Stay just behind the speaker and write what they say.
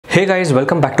Hey guys,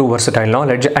 welcome back to Versatile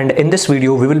Knowledge, and in this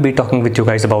video we will be talking with you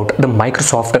guys about the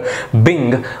Microsoft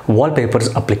Bing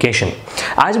Wallpapers application.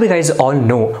 As we guys all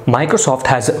know, Microsoft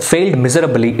has failed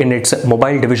miserably in its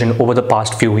mobile division over the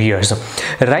past few years.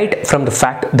 Right from the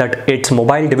fact that its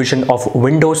mobile division of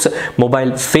Windows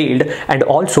Mobile failed, and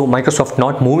also Microsoft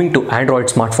not moving to Android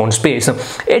smartphone space,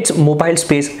 its mobile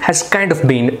space has kind of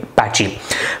been patchy.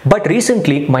 But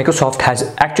recently Microsoft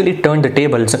has actually turned the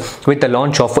tables with the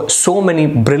launch of so many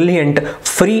brilliant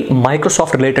free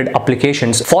Microsoft related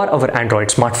applications for our Android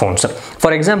smartphones.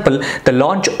 For example, the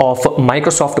launch of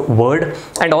Microsoft Word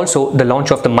and also the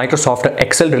launch of the Microsoft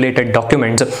Excel related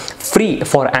documents free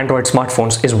for Android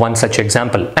smartphones is one such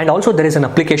example. And also there is an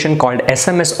application called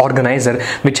SMS Organizer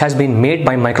which has been made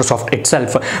by Microsoft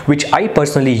itself, which I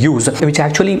personally use, which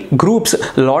actually groups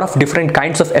a lot of different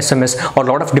kinds of SMS or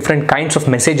a lot of different kinds of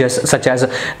messages, such as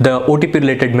the OTP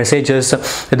related messages,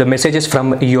 the messages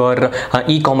from your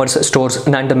e-commerce stores,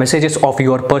 and the messages of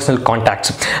your personal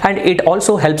contacts. And it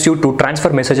also helps you to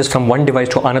transfer messages from one device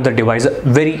to another device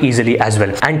very easily as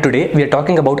well. And today we are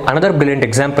talking about another brilliant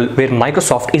example where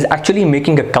Microsoft is actually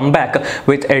making a comeback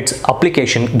with its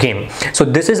application game. So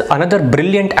this is another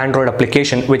brilliant Android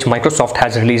application which Microsoft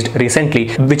has released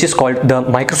recently, which is called the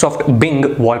Microsoft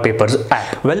Bing Wallpapers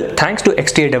app. Well, thanks to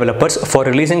XDA developers for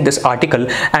releasing this article,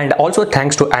 and also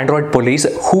thanks to Android Police,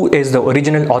 who is the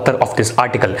original author of this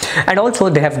article. And also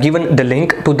they have given the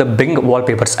link to the Bing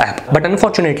Wallpapers app. But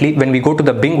unfortunately, when we go to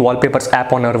the Bing Wallpapers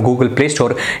app on our Google Play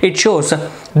Store, it shows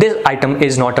this item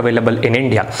is not available in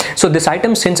India. So this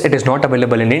item, since it is not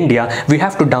available in India, we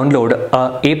have to download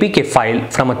a APK file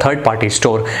from a third-party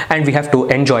store, and we have to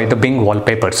enjoy the Bing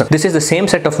Wallpapers. This is the same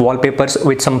set of wallpapers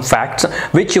with some facts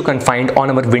which you can find on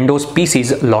our Windows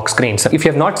PC's lock screens. If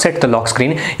you have not set the lock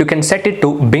screen, you can set it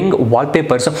to Bing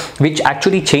Wallpapers, which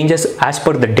actually changes as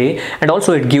per the day, and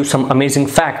also it gives some amazing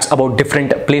facts about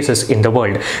different places in the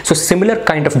world. So similar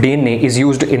kind of DNA is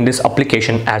used in this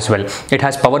application as well. It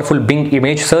has powerful Bing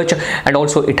image search, and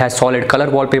also it has solid color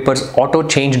wallpapers, auto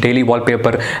change daily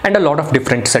wallpaper, and a lot of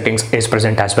different settings is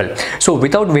present as well. So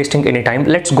without wasting any time,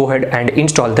 let's go ahead and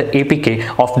install the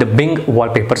APK of the Bing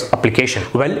Wallpapers application.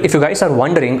 Well, if you guys are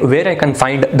wondering where I can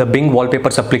find the Bing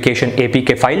Wallpapers application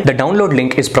APK file, the download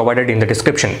link is provided in the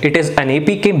description. It is an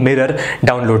APK mirror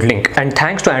download link, and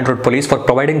thanks to Android Police for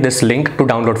providing this link to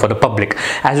download for the public.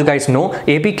 As you guys know,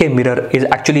 APK mirror is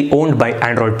actually owned by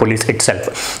Android Police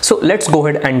itself. So let's go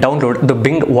ahead and download the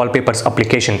Bing Wallpapers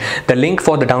application. The link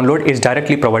for the download is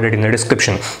directly provided in the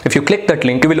description. If you click that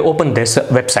link, you will open this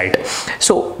website.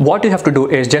 So what you have to do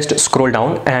is just scroll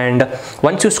down, and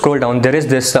once you scroll down, there is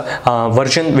this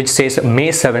version which says May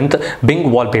 7th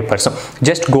Bing Wallpapers.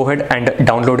 Just go ahead and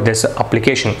download this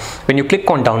application. When you click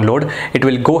on download, it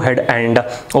will go ahead and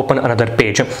open another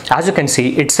page. As you can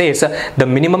see, it says the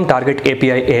minimum target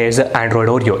API is Android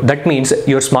Oreo. That means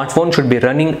your smartphone should be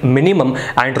running minimum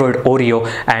Android Oreo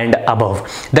and above.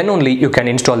 Then only you can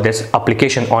install this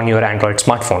application on your Android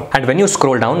smartphone. And when you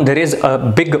scroll down, there is a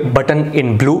big button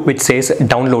in blue which says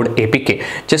download APK.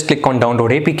 Just click on download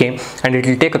APK, and it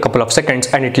will take a couple of seconds,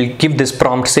 and it will give this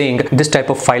prompt saying this type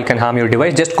of file can harm your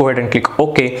device. Just go ahead and click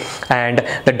OK, and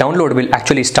the download will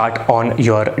actually start on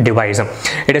your device.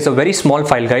 It is a very small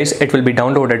file, guys. It will be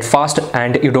downloaded fast,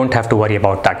 and you don't have to worry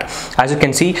about that. As you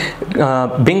can see,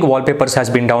 Bing Wallpapers has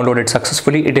been downloaded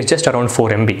successfully. It is just around 4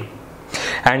 MB,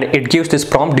 and it gives this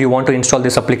prompt: do you want to install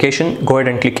this application? Go ahead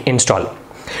and click install.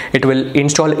 It will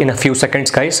install in a few seconds,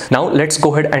 guys. Now let's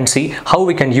go ahead and see how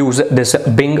we can use this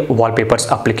Bing Wallpapers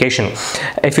application.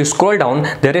 If you scroll down,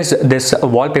 there is this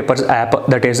Wallpapers app,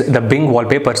 that is the Bing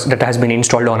Wallpapers, that has been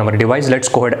installed on our device. Let's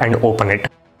go ahead and open it.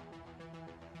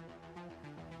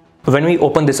 When we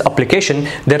open this application,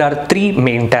 there are three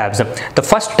main tabs. The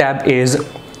first tab is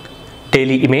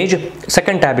daily image,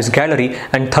 second tab is gallery,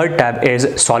 and third tab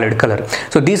is solid color.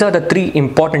 So these are the three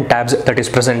important tabs that is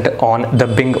present on the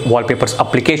Bing Wallpapers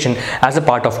application as a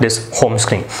part of this home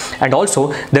screen. And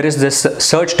also there is this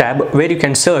search tab where you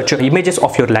can search images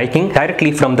of your liking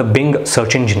directly from the Bing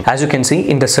search engine. As you can see,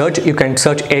 in the search you can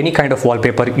search any kind of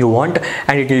wallpaper you want,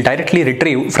 and it will directly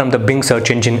retrieve from the Bing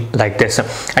search engine like this,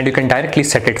 and you can directly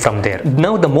set it from there.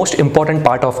 Now the most important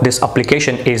part of this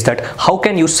application is that how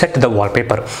can you set the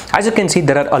wallpaper. As you can see,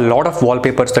 there are a lot of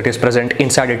wallpapers that is present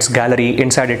inside its gallery,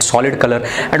 inside its solid color,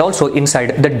 and also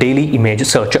inside the daily image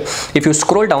search. If you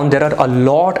scroll down, there are a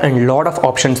lot of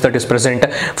options that is present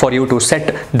for you to set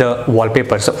the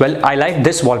wallpapers. Well, I like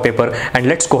this wallpaper, and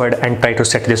let's go ahead and try to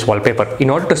set this wallpaper.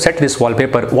 In order to set this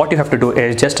wallpaper, what you have to do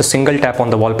is just a single tap on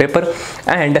the wallpaper,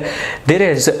 and there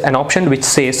is an option which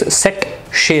says set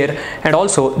share, and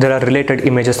also there are related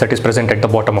images that is present at the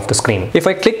bottom of the screen. If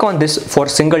I click on this for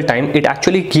single time, it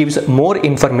actually gives more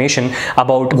information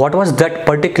about what was that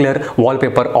particular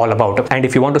wallpaper all about. And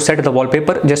if you want to set the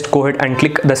wallpaper, just go ahead and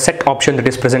click the set option that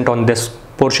is present on this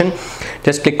portion.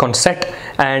 Just click on set,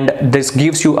 and this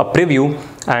gives you a preview,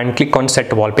 and click on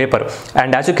set wallpaper.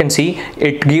 And as you can see,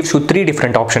 it gives you three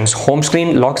different options: home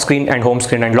screen, lock screen, and home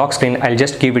screen and lock screen. I'll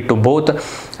just give it to both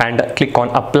and click on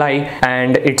apply,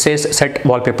 and it says set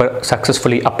wallpaper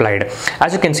successfully applied.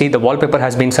 As you can see, the wallpaper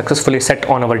has been successfully set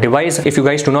on our device. If you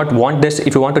guys do not want this,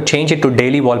 if you want to change it to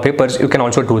daily wallpapers, you can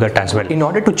also do that as well. In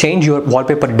order to change your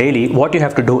wallpaper daily, what you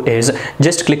have to do is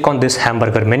just click on this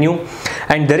hamburger menu,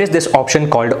 and there is this option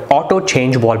called auto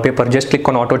change wallpaper. Just click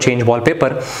on auto change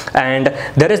wallpaper, and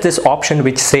there is this option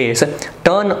which says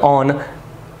turn on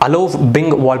allow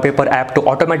Bing wallpaper app to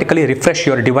automatically refresh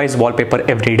your device wallpaper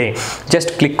every day.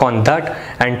 Just click on that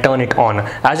and turn it on.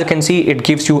 As you can see, it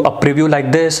gives you a preview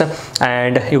like this,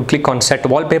 and you click on set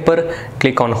wallpaper,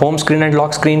 click on home screen and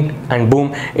lock screen, and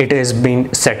boom, it is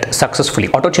been set successfully.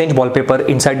 Auto change wallpaper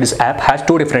inside this app has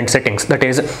two different settings. That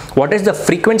is, what is the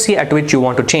frequency at which you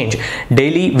want to change: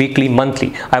 daily, weekly,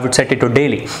 monthly. I would set it to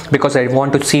daily because I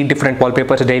want to see different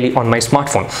wallpapers daily on my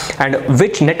smartphone. And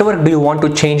which network do you want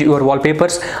to change your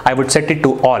wallpapers? I would set it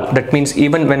to all. That means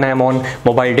even when I am on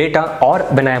mobile data or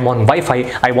when I am on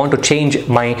Wi-Fi, I want to change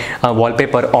my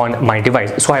wallpaper on my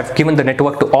device. So I have given the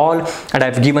network to all, and I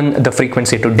have given the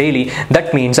frequency to daily.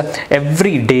 That means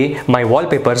every day my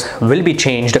wallpapers will be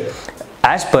changed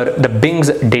as per the Bing's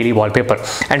daily wallpaper.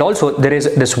 And also there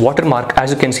is this watermark, as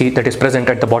you can see, that is present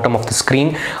at the bottom of the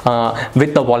screen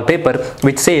with the wallpaper,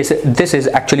 which says this is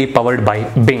actually powered by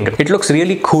Bing. It looks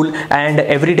really cool, and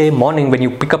every day morning when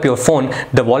you pick up your phone,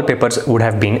 the wallpapers would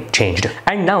have been changed.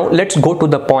 And now let's go to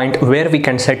the point where we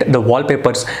can set the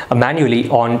wallpapers manually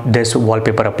on this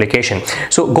wallpaper application.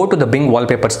 So go to the Bing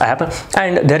wallpapers app,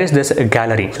 and there is this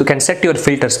gallery. You can set your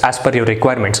filters as per your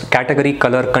requirements: category,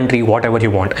 color, country, whatever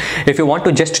you want. If you want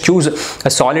to just choose a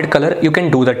solid color, you can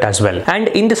do that as well. And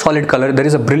in the solid color, there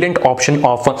is a brilliant option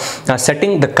of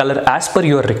setting the color as per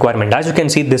your requirement. As you can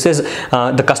see, this is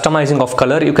the customizing of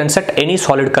color. You can set any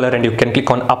solid color and you can click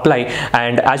on apply,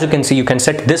 and as you can see, you can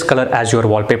set this color as your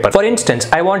wallpaper. For instance,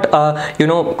 I want a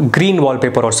green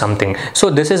wallpaper or something. So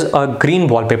this is a green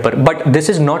wallpaper, but this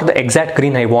is not the exact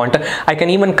green I want. I can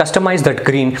even customize that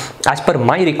green as per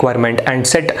my requirement and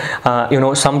set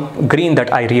some green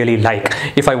that I really like.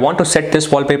 If I want to set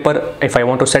this wallpaper, if I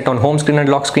want to set on home screen and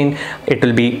lock screen, it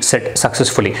will be set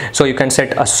successfully. So you can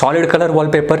set a solid color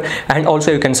wallpaper, and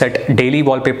also you can set daily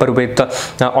wallpaper with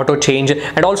auto change,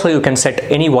 and also you can set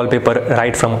any wallpaper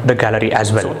right from the gallery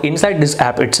as well. So inside this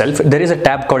app itself, there is a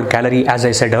tab called gallery, as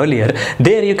I said earlier.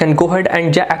 There you can go ahead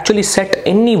and actually set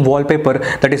any wallpaper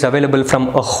that is available from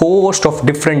a host of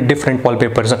different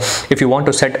wallpapers. If you want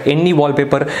to set any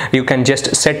wallpaper, you can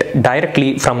just set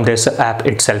directly from this app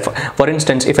itself. For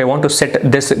instance, if I want to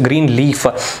set this green leaf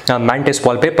mantis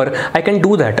wallpaper, I can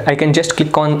do that. I can just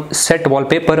click on set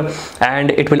wallpaper,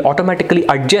 and it will automatically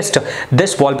adjust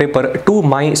this wallpaper to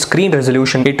my screen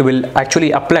resolution. It will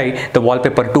actually apply the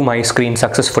wallpaper to my screen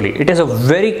successfully. It is a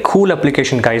very cool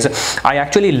application, guys. I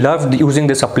actually loved using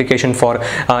this application for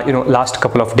last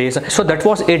couple of days. So that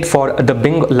was it for the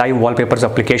Bing Live Wallpapers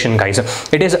application, guys.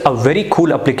 It is a very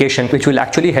cool application which will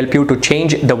actually help you to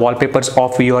change the wallpapers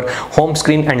of your home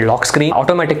screen and lock screen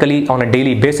automatically on a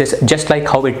daily basis, just like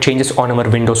how it changes on our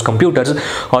Windows computers.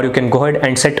 Or you can go ahead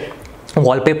and set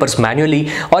wallpapers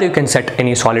manually, or you can set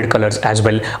any solid colors as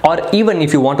well. Or even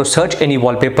if you want to search any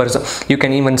wallpapers, you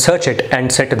can even search it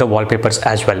and set the wallpapers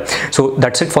as well. So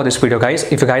that's it for this video, guys.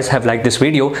 If you guys have liked this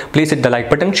video, please hit the like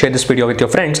button, share this video with your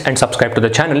friends, and subscribe to the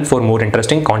channel for more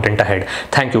interesting content ahead.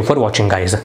 Thank you for watching, guys.